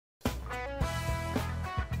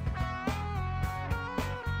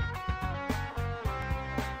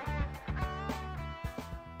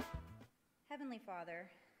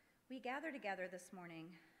We gather together this morning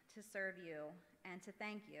to serve you and to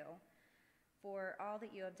thank you for all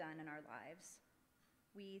that you have done in our lives.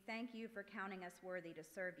 We thank you for counting us worthy to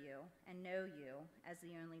serve you and know you as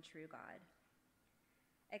the only true God.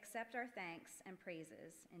 Accept our thanks and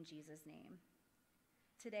praises in Jesus' name.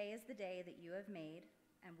 Today is the day that you have made,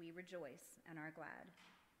 and we rejoice and are glad.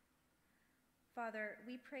 Father,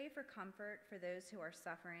 we pray for comfort for those who are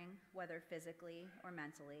suffering, whether physically or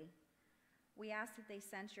mentally. We ask that they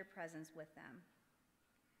sense your presence with them.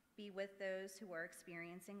 Be with those who are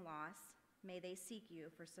experiencing loss. May they seek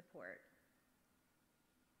you for support.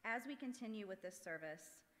 As we continue with this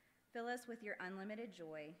service, fill us with your unlimited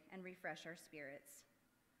joy and refresh our spirits.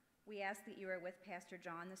 We ask that you are with Pastor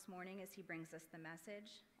John this morning as he brings us the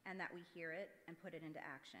message, and that we hear it and put it into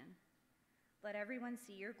action. Let everyone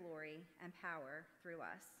see your glory and power through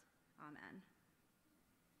us. Amen.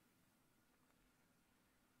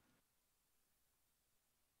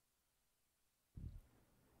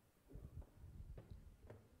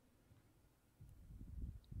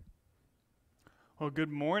 Well,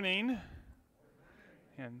 good morning,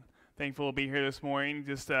 and thankful to be here this morning.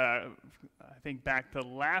 Just, I think back to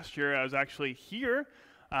last year, I was actually here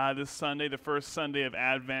this Sunday, the first Sunday of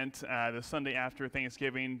Advent, the Sunday after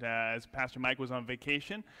Thanksgiving, as Pastor Mike was on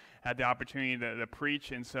vacation, had the opportunity to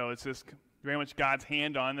preach, and so it's just very much God's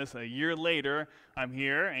hand on this. A year later, I'm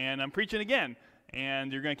here, and I'm preaching again,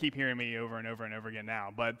 and you're going to keep hearing me over and over and over again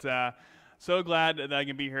now, but so glad that I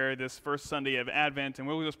can be here this first Sunday of Advent, and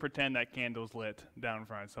we'll just pretend that candle's lit down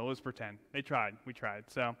front. So let's pretend. They tried. We tried.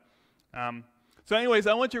 So anyways,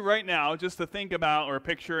 I want you right now just to think about or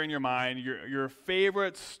picture in your mind your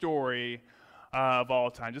favorite story of all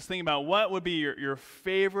time. Just think about what would be your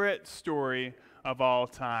favorite story of all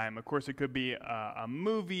time. Of course, it could be a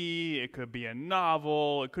movie. It could be a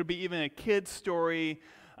novel. It could be even a kid's story.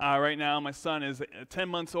 Right now, my son is 10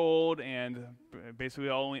 months old, and basically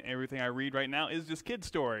everything I read right now is just kid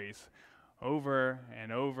stories, over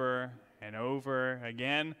and over and over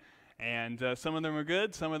again. And some of them are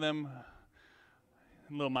good, some of them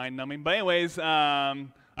a little mind-numbing. But anyways, I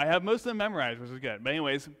have most of them memorized, which is good. But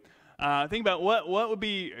anyways, think about what would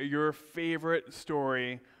be your favorite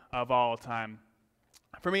story of all time.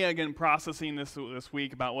 For me, again, processing this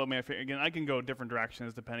week about what my favorite, again, I can go different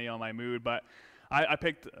directions depending on my mood, but I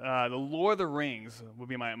picked The Lord of the Rings would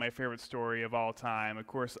be my favorite story of all time. Of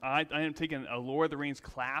course, I ended up taking a Lord of the Rings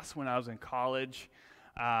class when I was in college.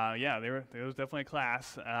 There was definitely a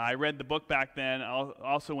class. I read the book back then.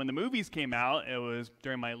 Also, when the movies came out, it was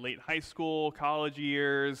during my late high school, college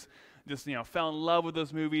years. Just, fell in love with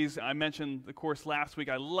those movies. I mentioned, of course, last week,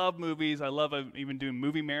 I love movies. I love even doing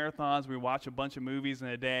movie marathons. We watch a bunch of movies in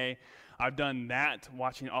a day. I've done that,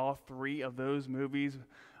 watching all 3 of those movies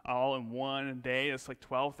all in one day. It's like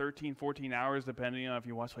 12, 13, 14 hours, depending on if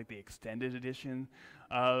you watch like the extended edition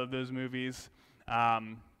of those movies.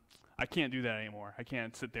 I can't do that anymore. I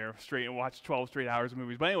can't sit there straight and watch 12 straight hours of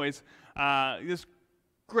movies. But anyways, this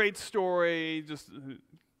great story, just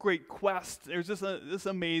great quest. There's just this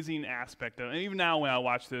amazing aspect of it. And even now when I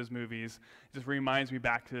watch those movies, it just reminds me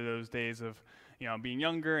back to those days of being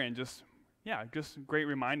younger and just a great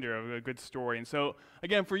reminder of a good story. And so,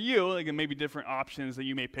 again, for you, again, maybe different options that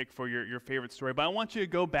you may pick for your favorite story. But I want you to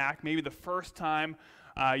go back, maybe the first time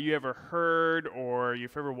you ever heard or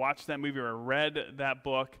you've ever watched that movie or read that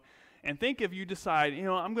book, and think if you decide,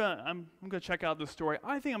 I'm gonna check out this story.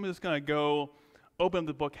 I think I'm just gonna go open up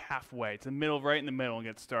the book halfway, to right in the middle, and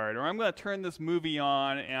get started. Or I'm gonna turn this movie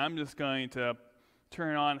on, and I'm just going to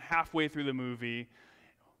turn it on halfway through the movie.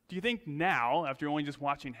 Do you think now, after only just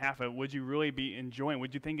watching half of it, would you really be enjoying?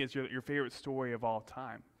 Would you think it's your favorite story of all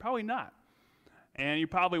time? Probably not. And you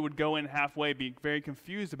probably would go in halfway, be very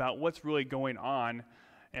confused about what's really going on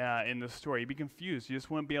in the story. You'd be confused. You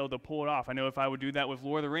just wouldn't be able to pull it off. I know if I would do that with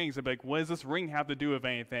Lord of the Rings, I'd be like, what does this ring have to do with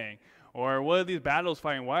anything? Or what are these battles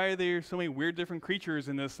fighting? Why are there so many weird different creatures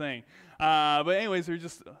in this thing? But anyways,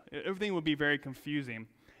 everything would be very confusing.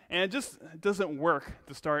 And it just doesn't work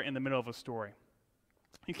to start in the middle of a story.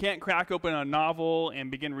 You can't crack open a novel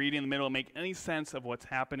and begin reading in the middle and make any sense of what's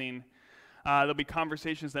happening. There'll be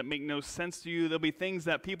conversations that make no sense to you. There'll be things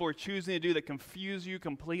that people are choosing to do that confuse you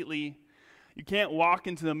completely. You can't walk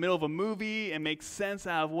into the middle of a movie and make sense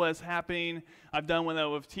out of what is happening. I've done that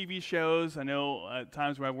with TV shows. I know at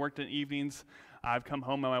times where I've worked in evenings, I've come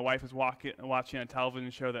home and my wife is watching a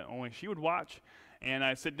television show that only she would watch. And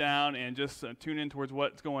I sit down and just tune in towards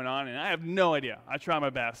what's going on, and I have no idea. I try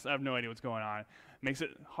my best. I have no idea what's going on. It makes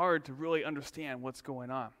it hard to really understand what's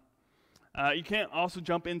going on. You can't also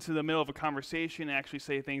jump into the middle of a conversation and actually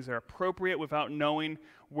say things that are appropriate without knowing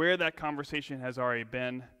where that conversation has already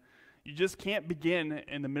been. You just can't begin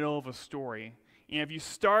in the middle of a story. And if you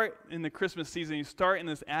start in the Christmas season, you start in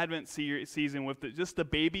this Advent season with just the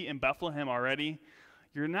baby in Bethlehem already,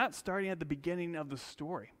 you're not starting at the beginning of the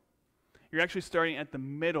story. You're actually starting at the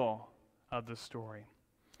middle of the story.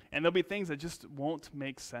 And there'll be things that just won't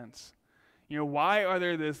make sense. Why are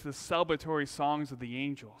there this celebratory songs of the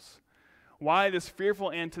angels? Why this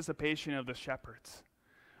fearful anticipation of the shepherds?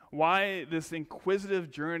 Why this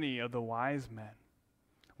inquisitive journey of the wise men?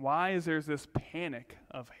 Why is there this panic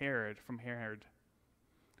of Herod?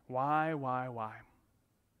 Why?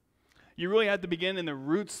 You really have to begin in the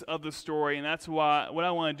roots of the story, and that's what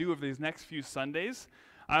I want to do over these next few Sundays.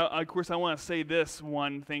 Of course, I want to say this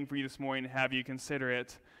one thing for you this morning and have you consider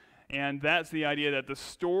it, and that's the idea that the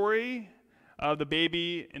story of the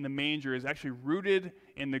baby in the manger is actually rooted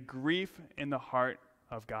in the grief in the heart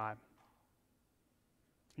of God.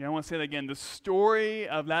 I want to say that again. The story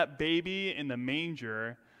of that baby in the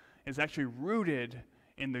manger is actually rooted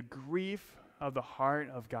in the grief of the heart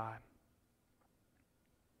of God.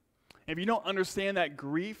 If you don't understand that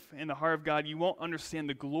grief in the heart of God, you won't understand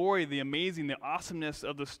the glory, the amazing, the awesomeness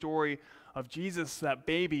of the story of Jesus, that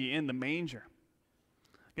baby in the manger.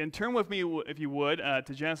 Again, turn with me, if you would,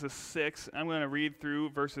 to Genesis 6. I'm going to read through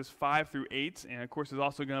verses 5 through 8, and of course it's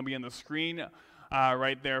also going to be on the screen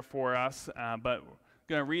right there for us, but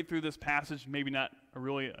we're going to read through this passage, maybe not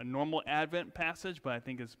a normal Advent passage, but I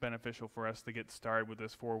think it's beneficial for us to get started with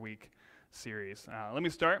this 4-week series. Let me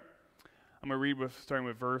start. I'm going to read starting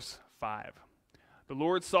with verse 5. The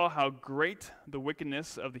Lord saw how great the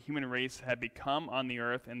wickedness of the human race had become on the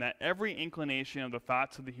earth, and that every inclination of the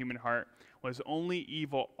thoughts of the human heart was only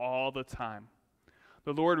evil all the time.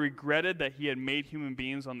 The Lord regretted that he had made human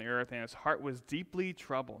beings on the earth, and his heart was deeply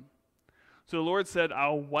troubled. So the Lord said,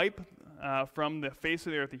 I'll wipe from the face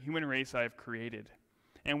of the earth the human race I have created,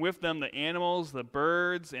 and with them the animals, the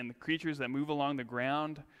birds, and the creatures that move along the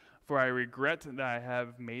ground, for I regret that I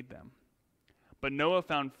have made them. But Noah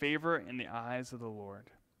found favor in the eyes of the Lord.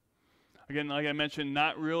 Again, like I mentioned,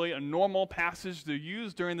 not really a normal passage to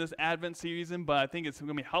use during this Advent season, but I think it's going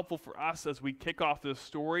to be helpful for us as we kick off this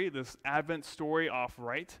story, this Advent story off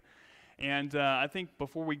right. And I think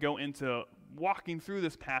before we go into walking through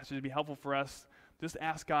this passage, it'd be helpful for us just to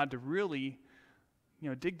ask God to really,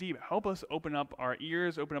 dig deep. Help us open up our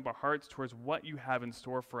ears, open up our hearts towards what you have in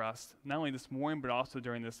store for us, not only this morning, but also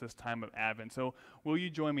during this time of Advent. So will you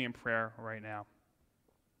join me in prayer right now?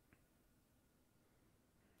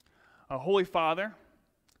 Holy Father,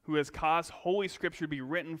 who has caused Holy Scripture to be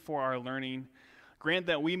written for our learning, grant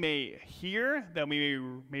that we may hear, that we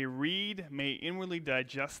may read, may inwardly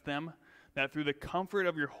digest them, that through the comfort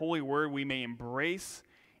of your holy word we may embrace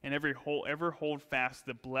and ever hold fast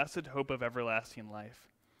the blessed hope of everlasting life,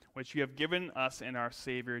 which you have given us in our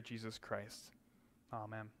Savior, Jesus Christ.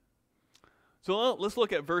 Amen. So let's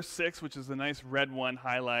look at verse 6, which is the nice red one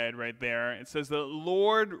highlighted right there. It says, the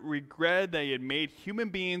Lord regretted that he had made human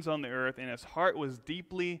beings on the earth, and his heart was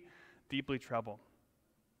deeply, deeply troubled.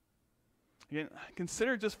 Again,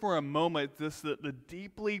 consider just for a moment the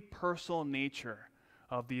deeply personal nature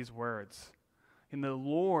of these words. And the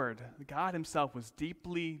Lord, God himself, was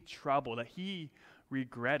deeply troubled, that he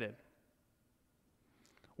regretted.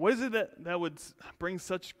 What is it that would bring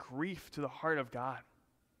such grief to the heart of God?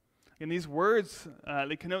 And these words,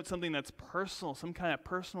 they connote something that's personal, some kind of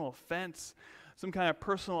personal offense, some kind of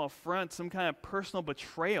personal affront, some kind of personal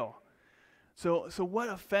betrayal. So what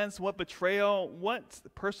offense, what betrayal, what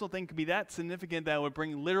personal thing could be that significant that would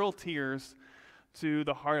bring literal tears to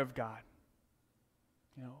the heart of God?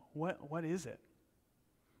 What is it?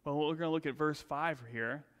 Well, we're going to look at verse 5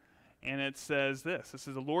 here, and it says this. It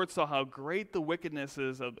says, the Lord saw how great the wickedness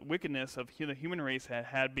of the human race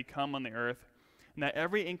had become on the earth, and that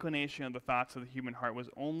every inclination of the thoughts of the human heart was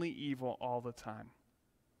only evil all the time.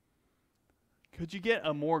 Could you get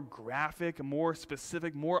a more graphic, a more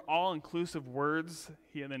specific, more all-inclusive words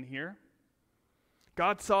than here?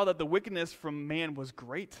 God saw that the wickedness from man was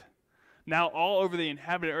great. Now all over the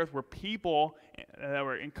inhabited earth were people that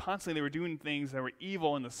were, and constantly they were doing things that were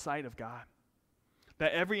evil in the sight of God.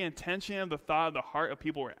 That every intention of the thought of the heart of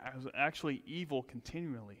people was actually evil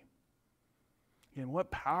continually. And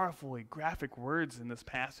what powerfully graphic words in this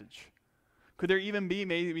passage. Could there even be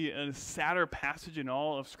maybe a sadder passage in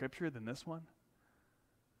all of Scripture than this one?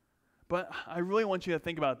 But I really want you to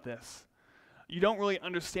think about this. You don't really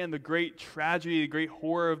understand the great tragedy, the great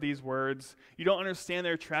horror of these words. You don't understand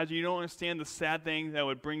their tragedy. You don't understand the sad thing that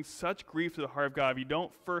would bring such grief to the heart of God if you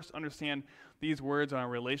don't first understand these words on a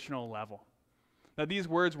relational level. Now, these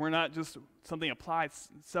words were not just something applied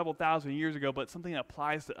several thousand years ago, but something that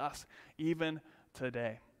applies to us even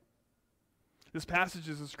today. This passage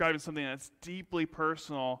is describing something that's deeply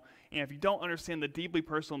personal, and if you don't understand the deeply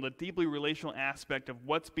personal, the deeply relational aspect of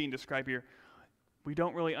what's being described here, we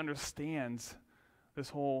don't really understand this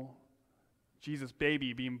whole Jesus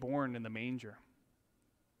baby being born in the manger.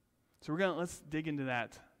 So let's dig into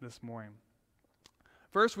that this morning.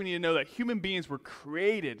 First, we need to know that human beings were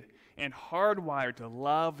created and hardwired to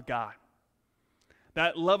love God.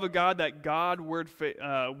 That love of God, that God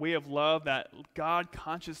way of love, that God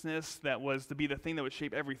consciousness that was to be the thing that would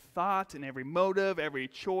shape every thought and every motive, every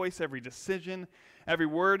choice, every decision, every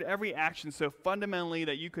word, every action, so fundamentally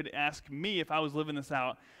that you could ask me if I was living this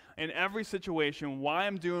out in every situation why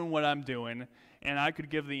I'm doing what I'm doing, and I could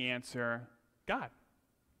give the answer, God.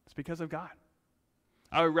 It's because of God.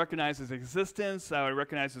 I would recognize his existence, I would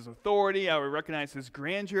recognize his authority, I would recognize his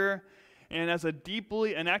grandeur, and as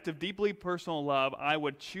an act of deeply personal love, I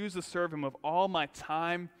would choose to serve him with all my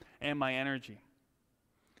time and my energy.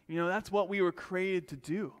 You know, that's what we were created to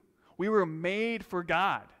do. We were made for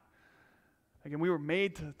God. Again, we were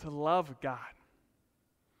made to love God.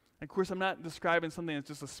 And of course, I'm not describing something that's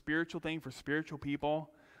just a spiritual thing for spiritual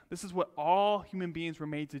people. This is what all human beings were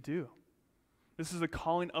made to do. This is the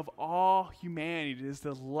calling of all humanity, is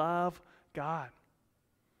to love God.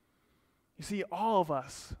 You see, all of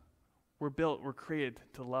us were created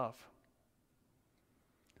to love.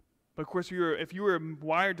 But of course, if you were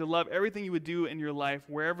wired to love, everything you would do in your life,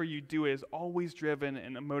 wherever you do it, is always driven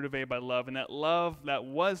and motivated by love. And that love that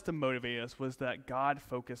was to motivate us was that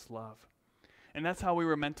God-focused love. And that's how we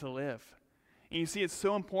were meant to live. And you see, it's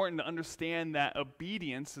so important to understand that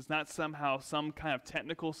obedience is not somehow some kind of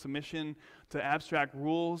technical submission to abstract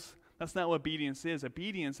rules. That's not what obedience is.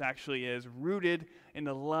 Obedience actually is rooted in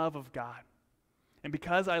the love of God. And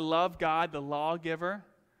because I love God, the lawgiver,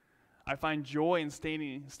 I find joy in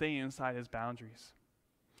staying inside his boundaries.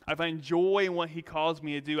 I find joy in what he calls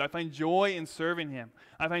me to do. I find joy in serving him.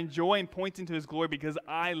 I find joy in pointing to his glory because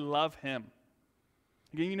I love him.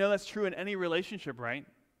 Again, you know that's true in any relationship, right?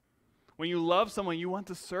 When you love someone, you want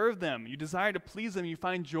to serve them. You desire to please them. You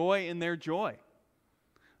find joy in their joy.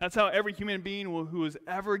 That's how every human being who was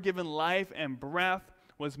ever given life and breath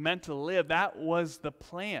was meant to live. That was the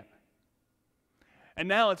plan. And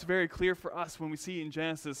now it's very clear for us when we see in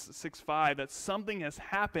Genesis 6:5 that something has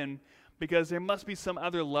happened because there must be some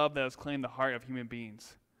other love that has claimed the heart of human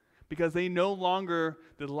beings. Because they no longer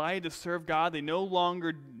delight to serve God. They no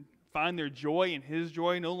longer find their joy in his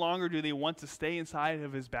joy. No longer do they want to stay inside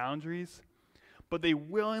of his boundaries. But they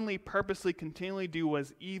willingly, purposely, continually do what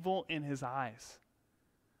is evil in his eyes.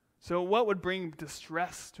 So what would bring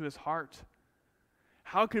distress to his heart?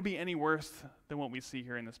 How could it be any worse than what we see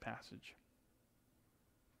here in this passage?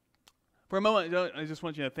 For a moment, I just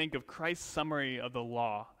want you to think of Christ's summary of the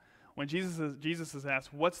law. When Jesus is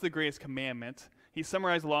asked, what's the greatest commandment? He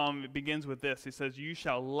summarized the law and it begins with this. He says, you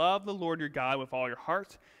shall love the Lord your God with all your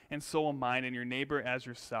heart and soul and mind, and your neighbor as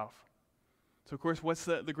yourself. So, of course, what's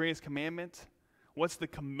the greatest commandment? What's the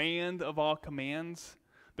command of all commands?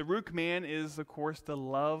 The root command is, of course, to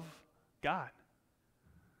love God.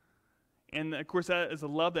 And, of course, that is a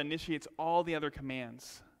love that initiates all the other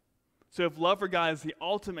commands. So if love for God is the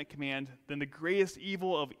ultimate command, then the greatest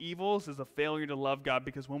evil of evils is a failure to love God,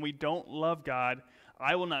 because when we don't love God,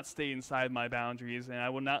 I will not stay inside my boundaries, and I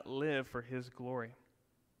will not live for his glory.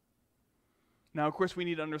 Now, of course, we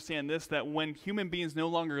need to understand this, that when human beings no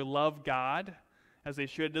longer love God as they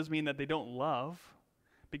should, it doesn't mean that they don't love,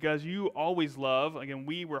 because you always love. Again,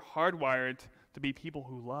 we were hardwired to be people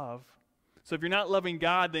who love. So if you're not loving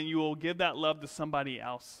God, then you will give that love to somebody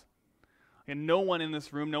else. And no one in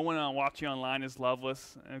this room, no one watching online is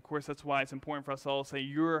loveless. And of course, that's why it's important for us all to say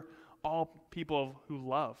you're all people who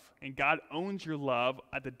love. And God owns your love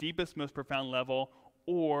at the deepest, most profound level,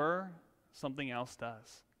 or something else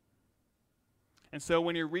does. And so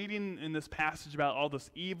when you're reading in this passage about all this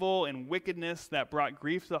evil and wickedness that brought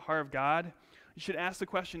grief to the heart of God, you should ask the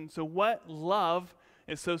question, so what love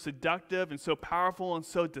is so seductive and so powerful and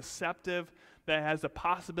so deceptive that has the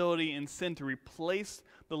possibility in sin to replace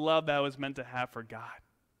the love that I was meant to have for God?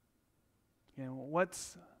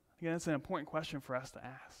 That's an important question for us to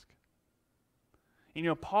ask.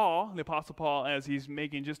 And Paul, the Apostle Paul, as he's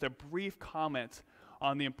making just a brief comment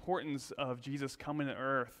on the importance of Jesus coming to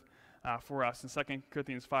earth for us in 2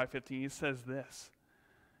 Corinthians 5:15, he says this.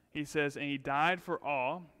 He says, and he died for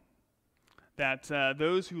all, that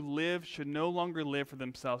those who live should no longer live for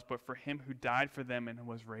themselves, but for him who died for them and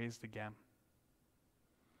was raised again.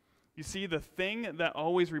 You see, the thing that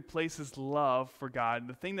always replaces love for God,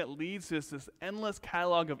 the thing that leads to this endless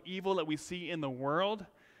catalog of evil that we see in the world,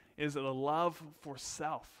 is the love for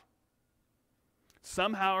self.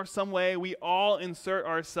 Somehow or some way, we all insert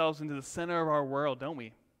ourselves into the center of our world, don't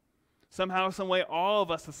we? Somehow or some way, all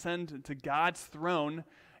of us ascend to God's throne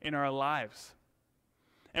in our lives.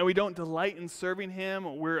 And we don't delight in serving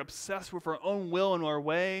him. We're obsessed with our own will and our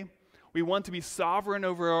way. We want to be sovereign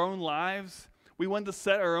over our own lives. We want to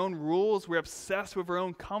set our own rules. We're obsessed with our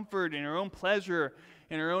own comfort and our own pleasure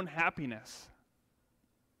and our own happiness.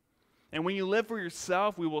 And when you live for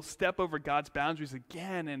yourself, we will step over God's boundaries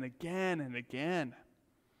again and again and again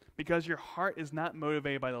because your heart is not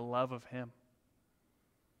motivated by the love of him.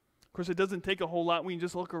 Of course, it doesn't take a whole lot when you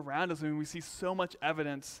just look around us and we see so much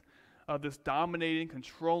evidence of this dominating,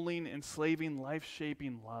 controlling, enslaving,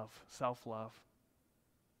 life-shaping love, self-love.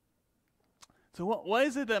 So what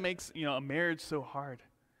is it that makes a marriage so hard?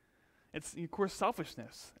 It's, of course,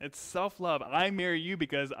 selfishness. It's self-love. I marry you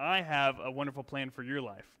because I have a wonderful plan for your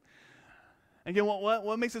life. Again,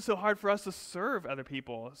 what makes it so hard for us to serve other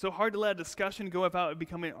people? So hard to let a discussion go without it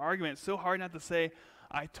becoming an argument. So hard not to say,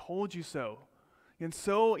 I told you so. And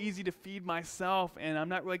so easy to feed myself, and I'm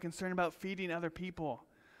not really concerned about feeding other people.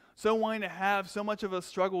 So wanting to have so much of a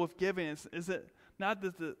struggle with giving. Is it not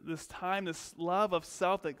this time, this love of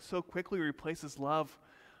self that so quickly replaces love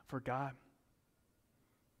for God?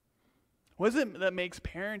 What is it that makes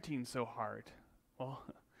parenting so hard? Well,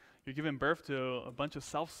 you're giving birth to a bunch of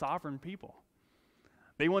self-sovereign people.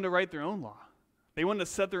 They want to write their own law. They want to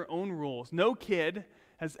set their own rules. No kid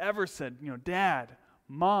has ever said, Dad,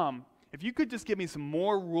 Mom, if you could just give me some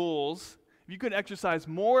more rules, if you could exercise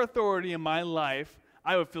more authority in my life,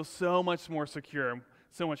 I would feel so much more secure,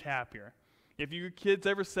 so much happier. If your kids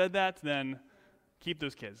ever said that, then keep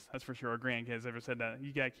those kids. That's for sure. Or grandkids ever said that,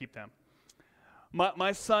 you got to keep them.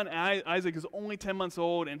 My son, Isaac, is only 10 months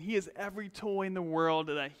old, and he has every toy in the world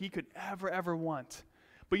that he could ever want.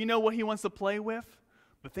 But you know what he wants to play with?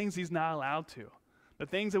 The things he's not allowed to. The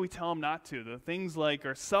things that we tell him not to. The things like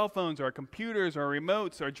our cell phones, our computers, our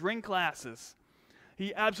remotes, our drink glasses.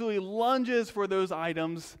 He absolutely lunges for those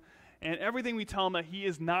items, and everything we tell him that he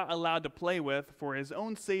is not allowed to play with for his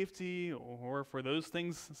own safety or for those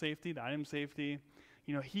things' safety, the item safety,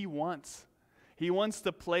 he wants. He wants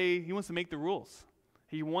to play, he wants to make the rules.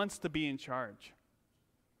 He wants to be in charge.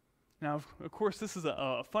 Now, of course, this is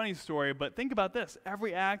a funny story, but think about this.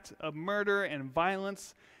 Every act of murder and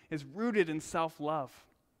violence is rooted in self-love.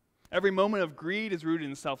 Every moment of greed is rooted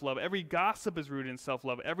in self-love. Every gossip is rooted in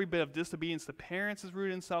self-love. Every bit of disobedience to parents is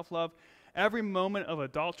rooted in self-love. Every moment of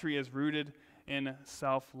adultery is rooted in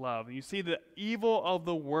self-love. And you see, the evil of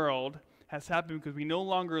the world has happened because we no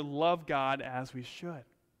longer love God as we should.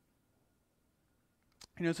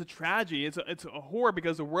 It's a tragedy. It's a horror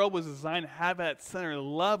because the world was designed to have at center the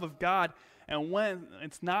love of God. And when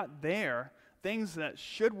it's not there, things that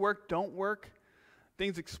should work don't work.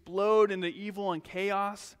 Things explode into evil and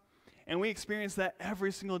chaos. And we experience that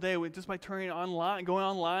every single day just by going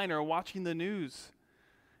online or watching the news.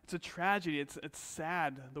 It's a tragedy. It's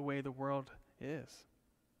sad the way the world is.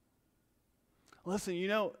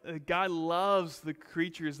 Listen, God loves the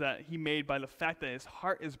creatures that he made by the fact that his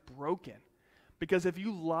heart is broken. Because if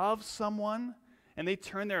you love someone and they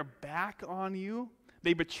turn their back on you,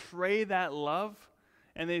 they betray that love,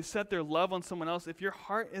 and they set their love on someone else, if your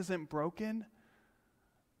heart isn't broken,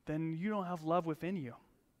 then you don't have love within you.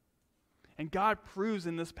 And God proves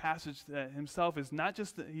in this passage that himself is not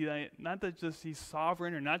that just he's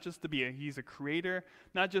sovereign, or not just he's a creator,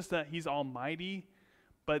 not just that he's almighty,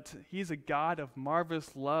 but he's a God of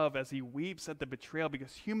marvelous love as he weeps at the betrayal,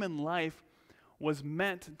 because human life was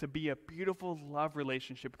meant to be a beautiful love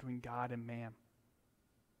relationship between God and man.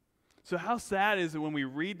 So how sad is it when we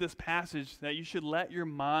read this passage that you should let your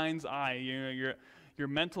mind's eye, your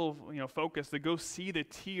mental focus, to go see the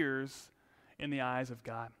tears in the eyes of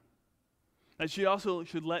God. That you also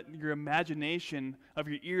should let your imagination of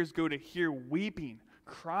your ears go to hear weeping,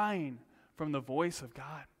 crying from the voice of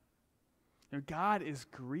God. God is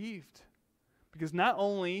grieved because not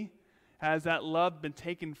only has that love been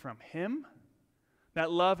taken from him, that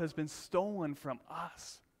love has been stolen from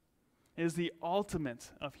us. It is the ultimate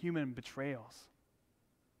of human betrayals.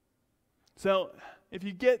 So, if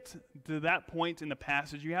you get to that point in the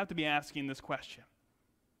passage, you have to be asking this question.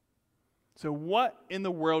 So, what in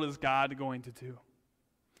the world is God going to do?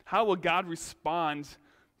 How will God respond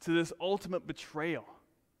to this ultimate betrayal?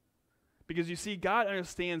 Because you see, God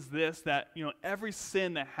understands that every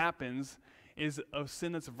sin that happens is a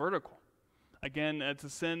sin that's vertical. Again, it's a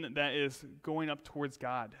sin that is going up towards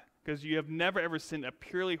God, because you have never ever sinned a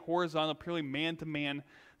purely horizontal, purely man-to-man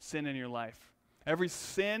sin in your life. Every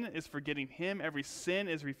sin is forgetting him. Every sin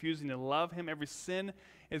is refusing to love him. Every sin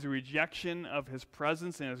is a rejection of his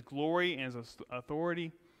presence and his glory and his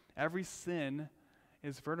authority. Every sin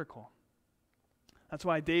is vertical. That's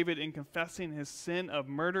why David, in confessing his sin of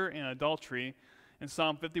murder and adultery, in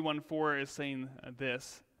Psalm 51:4 is saying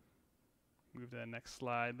this. Move to the next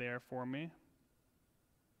slide there for me.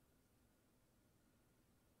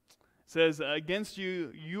 It says, against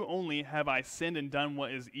you, you only have I sinned and done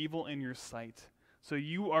what is evil in your sight. So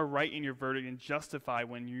you are right in your verdict and justified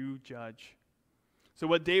when you judge. So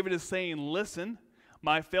what David is saying, listen,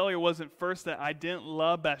 my failure wasn't first that I didn't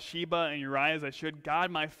love Bathsheba and Uriah as I should.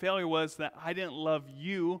 God, my failure was that I didn't love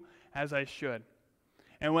you as I should.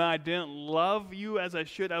 And when I didn't love you as I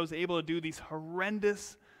should, I was able to do these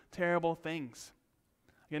horrendous, terrible things.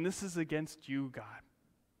 Again, this is against you, God.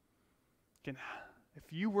 Again,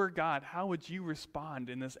 if you were God, how would you respond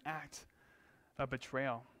in this act of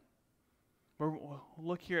betrayal? We'll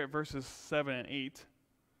look here at verses 7 and 8.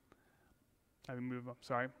 I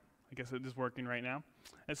guess it is working right now.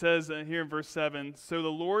 It says here in verse 7, so the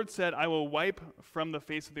Lord said, I will wipe from the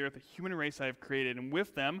face of the earth the human race I have created, and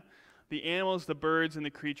with them the animals, the birds, and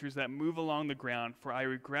the creatures that move along the ground, for I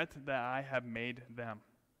regret that I have made them.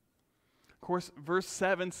 Of course, verse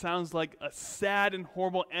 7 sounds like a sad and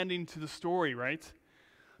horrible ending to the story, right?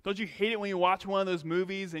 Don't you hate it when you watch one of those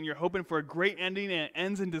movies and you're hoping for a great ending and it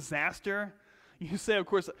ends in disaster? You say, of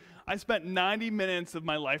course, I spent 90 minutes of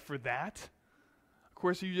my life for that. Of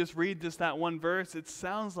course, you just read just that one verse. It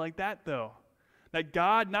sounds like that, though. That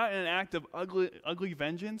God, not in an act of ugly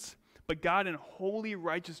vengeance, but God in holy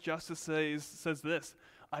righteous justice says this,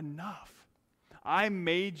 enough. I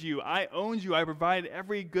made you. I owned you. I provided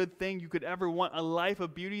every good thing you could ever want, a life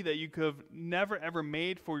of beauty that you could have never, ever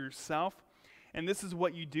made for yourself. And this is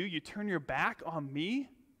what you do. You turn your back on me.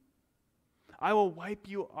 I will wipe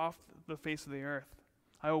you off the face of the earth.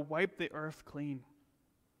 I will wipe the earth clean.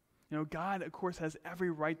 You know, God, of course, has every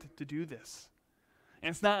right to do this. And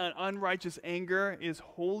it's not an unrighteous anger. It is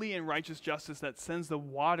holy and righteous justice that sends the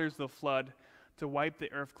waters of the flood to wipe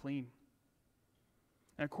the earth clean.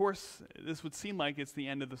 And of course, this would seem like it's the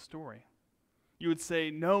end of the story. You would say,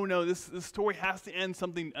 no, this story has to end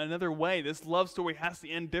another way. This love story has to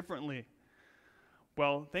end differently.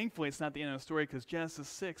 Well, thankfully, it's not the end of the story because Genesis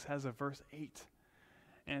 6 has a verse 8.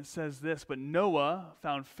 And it says this, but Noah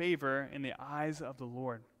found favor in the eyes of the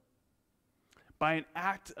Lord. By an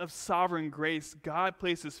act of sovereign grace, God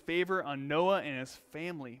placed his favor on Noah and his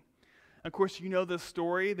family. Of course, you know this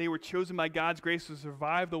story. They were chosen by God's grace to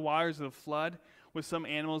survive the waters of the flood with some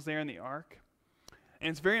animals there in the ark. And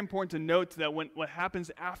it's very important to note that what happens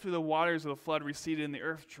after the waters of the flood receded and the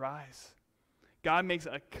earth dries, God makes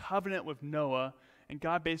a covenant with Noah, and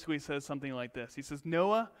God basically says something like this. He says,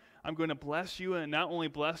 Noah, I'm going to bless you, and not only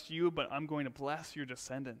bless you, but I'm going to bless your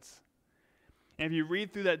descendants. And if you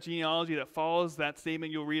read through that genealogy that follows that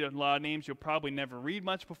statement, you'll read a lot of names you'll probably never read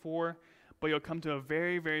much before, but you'll come to a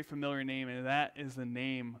very, very familiar name, and that is the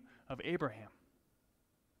name of Abraham.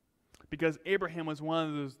 Because Abraham was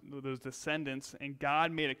one of those descendants, and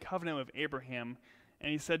God made a covenant with Abraham,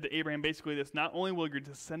 and he said to Abraham basically this, not only will your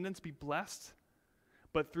descendants be blessed,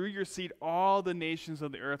 but through your seed all the nations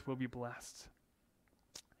of the earth will be blessed.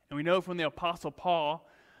 And we know from the Apostle Paul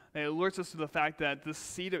that it alerts us to the fact that the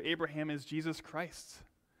seed of Abraham is Jesus Christ.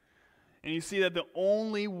 And you see that the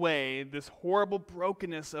only way this horrible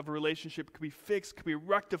brokenness of a relationship could be fixed, could be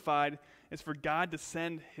rectified, is for God to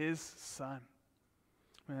send his son.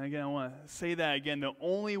 And again, I want to say that again. The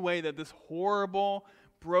only way that this horrible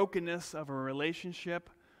brokenness of a relationship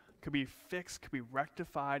could be fixed, could be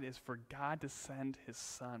rectified, is for God to send his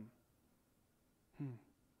son. Of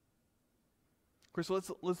course,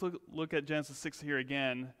 let's look at Genesis 6 here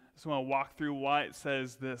again. I just want to walk through why it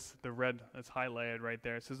says this, the red that's highlighted right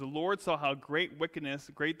there. It says, the Lord saw how great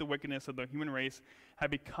the wickedness of the human race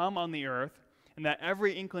had become on the earth, and that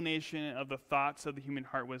every inclination of the thoughts of the human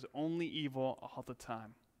heart was only evil all the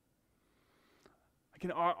time.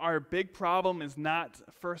 Again, our big problem is not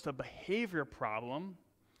first a behavior problem.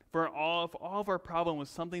 If all of our problem was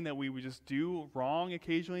something that we would just do wrong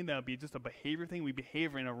occasionally, that would be just a behavior thing, we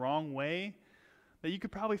behave in a wrong way, that you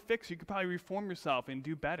could probably fix, you could probably reform yourself and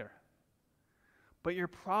do better. But your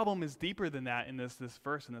problem is deeper than that in this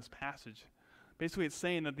verse, in this passage. Basically, it's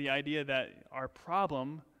saying that the idea that our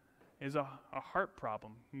problem is a heart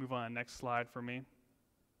problem. Move on, next slide for me.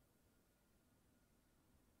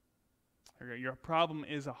 Your problem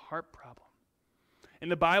is a heart problem. In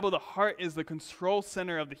the Bible, the heart is the control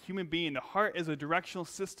center of the human being. The heart is a directional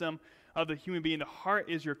system of the human being. The heart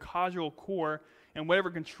is your causal core, and whatever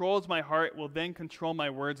controls my heart will then control my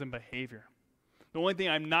words and behavior. The only thing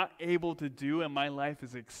I'm not able to do in my life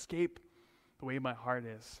is escape the way my heart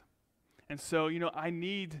is. And so, I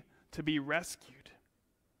need to be rescued.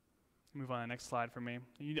 Move on to the next slide for me.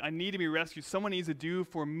 I need to be rescued. Someone needs to do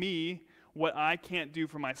for me what I can't do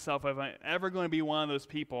for myself. If I'm ever going to be one of those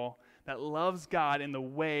people that loves God in the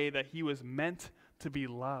way that he was meant to be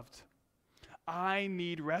loved, I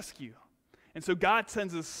need rescue. And so God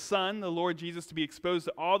sends his son, the Lord Jesus, to be exposed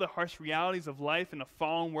to all the harsh realities of life in a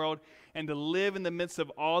fallen world and to live in the midst of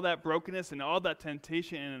all that brokenness and all that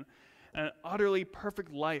temptation in an utterly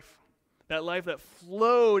perfect life. That life that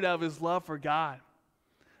flowed out of his love for God,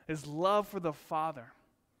 his love for the Father.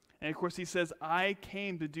 And of course he says, I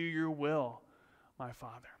came to do your will, my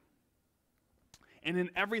Father. And in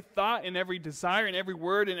every thought, in every desire, in every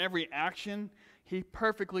word, in every action, he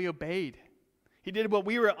perfectly obeyed. He did what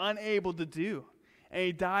we were unable to do, and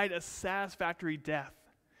he died a satisfactory death.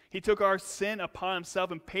 He took our sin upon himself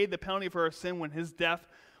and paid the penalty for our sin with his death,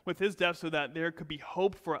 so that there could be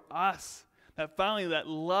hope for us, that finally that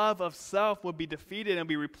love of self would be defeated and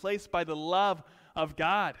be replaced by the love of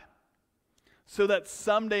God, so that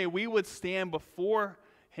someday we would stand before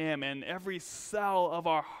him and every cell of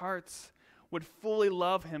our hearts would fully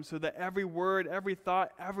love him, so that every word, every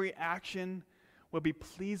thought, every action will be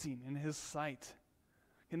pleasing in his sight.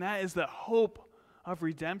 And that is the hope of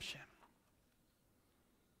redemption.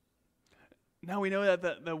 Now we know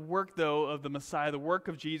that the work, though, of the Messiah, the work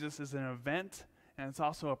of Jesus is an event, and it's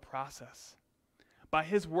also a process. By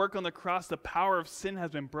his work on the cross, the power of sin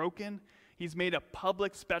has been broken. He's made a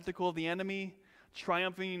public spectacle of the enemy,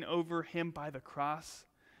 triumphing over him by the cross.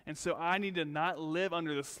 And so I need to not live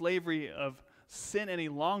under the slavery of sin any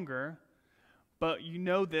longer. But you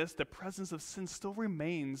know this, the presence of sin still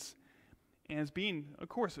remains and is being, of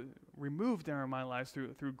course, removed in my lives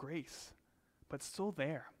through grace, but still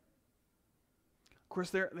there. Of course,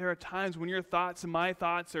 there are times when your thoughts and my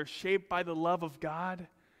thoughts are shaped by the love of God,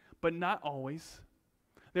 but not always.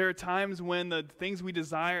 There are times when the things we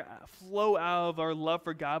desire flow out of our love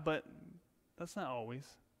for God, but that's not always.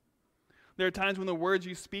 There are times when the words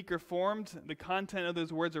you speak are formed, the content of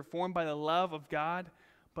those words are formed by the love of God,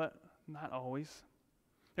 but not always.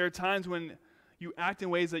 There are times when you act in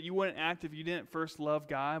ways that you wouldn't act if you didn't first love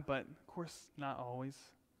God, but of course, not always.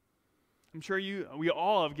 I'm sure we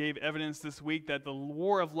all have gave evidence this week that the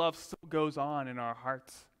war of love still goes on in our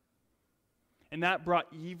hearts. And that brought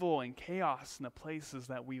evil and chaos in the places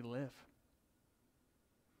that we live.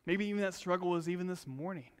 Maybe even that struggle was even this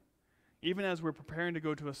morning. Even as we're preparing to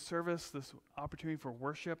go to a service, this opportunity for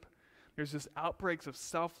worship, there's this outbreaks of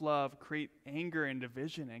self-love create anger and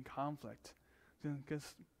division and conflict.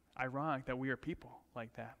 It's ironic that we are people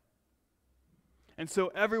like that. And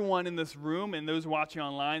so everyone in this room and those watching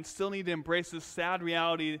online still need to embrace this sad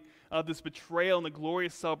reality of this betrayal and the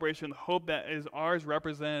glorious celebration, the hope that is ours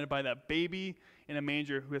represented by that baby in a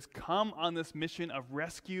manger who has come on this mission of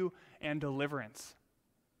rescue and deliverance.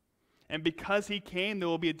 And because he came, there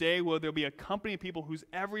will be a day where there will be a company of people whose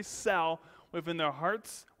every cell within their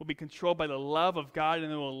hearts will be controlled by the love of God,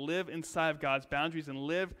 and they will live inside of God's boundaries and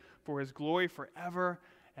live for his glory forever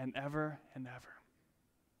and ever and ever.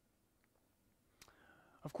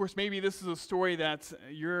 Of course, maybe this is a story that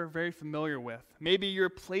you're very familiar with. Maybe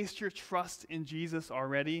you've placed your trust in Jesus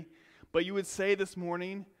already, but you would say this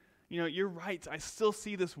morning, you're right. I still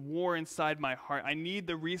see this war inside my heart. I need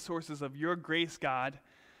the resources of your grace, God,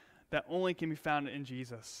 that only can be found in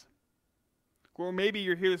Jesus. Or maybe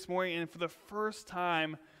you're here this morning and for the first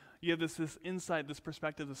time you have this insight, this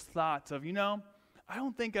perspective, this thought of, I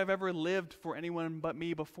don't think I've ever lived for anyone but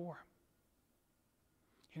me before.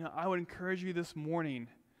 I would encourage you this morning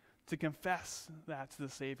to confess that to the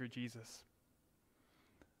Savior Jesus.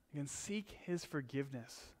 You can seek his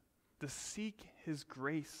forgiveness, to seek his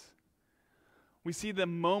grace. We see the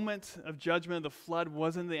moment of judgment of the flood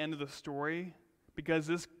wasn't the end of the story, because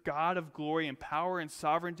this God of glory and power and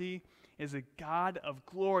sovereignty is a God of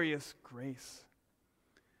glorious grace.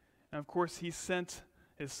 And of course, he sent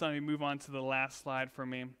his son. We move on to the last slide for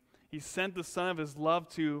me. He sent the son of his love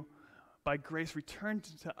to, by grace, return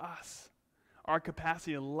to us our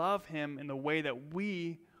capacity to love him in the way that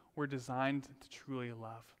we were designed to truly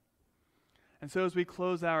love. And so as we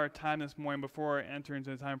close our time this morning, before I enter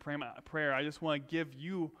into the time of prayer, I just want to give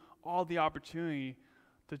you all the opportunity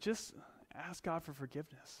to just ask God for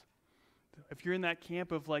forgiveness. If you're in that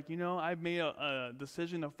camp of I've made a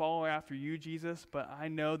decision to follow after you, Jesus, but I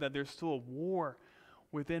know that there's still a war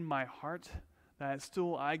within my heart, that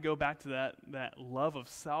still I go back to that love of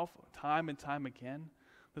self time and time again,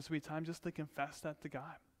 this will be time just to confess that to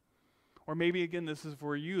God. Or maybe, again, this is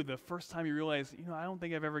for you, the first time you realize, I don't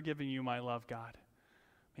think I've ever given you my love, God.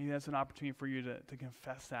 Maybe that's an opportunity for you to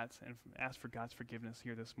confess that and ask for God's forgiveness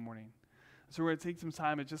here this morning. So we're going to take some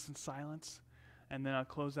time just in silence, and then I'll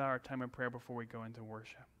close out our time of prayer before we go into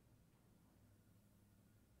worship.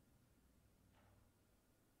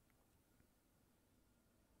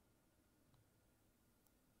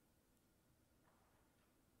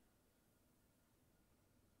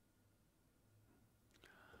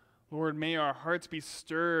 Lord, may our hearts be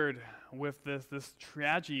stirred with this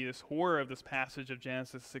tragedy, this horror of this passage of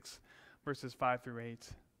Genesis 6, verses 5 through 8.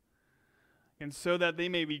 And so that they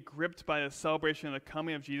may be gripped by the celebration of the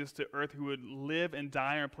coming of Jesus to earth, who would live and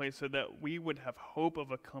die in our place, so that we would have hope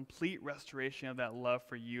of a complete restoration of that love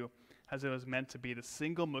for you, as it was meant to be the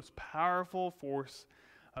single most powerful force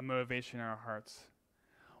of motivation in our hearts.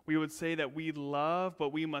 We would say that we love,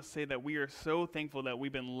 but we must say that we are so thankful that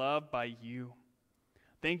we've been loved by you.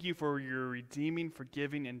 Thank you for your redeeming,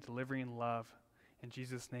 forgiving, and delivering love. In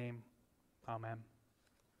Jesus' name, amen.